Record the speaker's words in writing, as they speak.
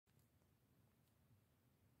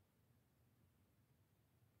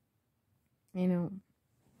You know,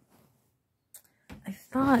 I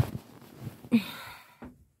thought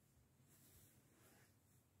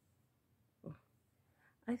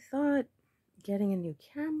getting a new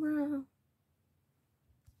camera,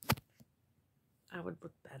 I would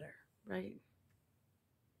look better, right?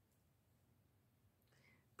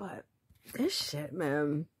 But this shit,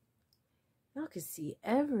 man, y'all can see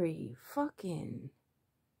every fucking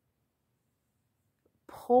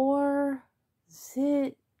pore,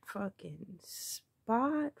 zit, fucking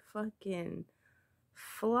spot, fucking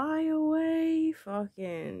fly away,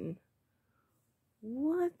 fucking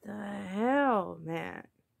what the hell, man?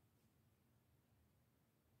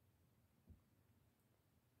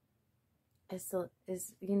 It's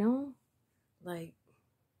you know, like,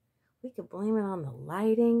 we could blame it on the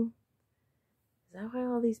lighting. Is that why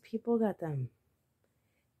all these people got them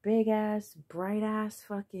big ass, bright ass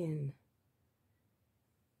fucking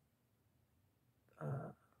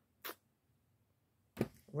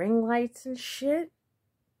ring lights and shit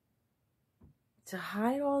to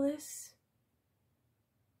hide all this?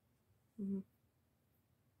 They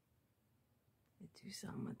do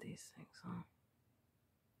something with these things, huh?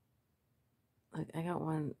 Like, I got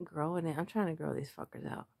one growing in. I'm trying to grow these fuckers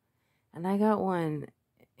out. And I got one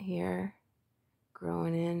here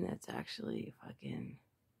growing in that's actually fucking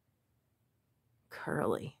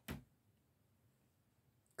curly.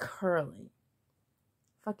 Curly.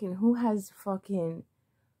 Fucking who has fucking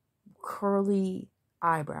curly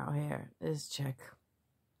eyebrow hair? This chick.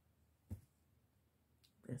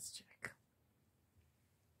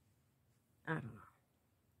 I don't know.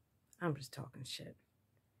 I'm just talking shit.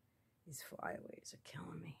 These flyaways are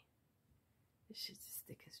killing me. This shit's just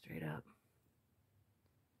sticking straight up.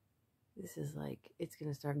 This is like, it's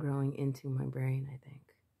gonna start growing into my brain, I think.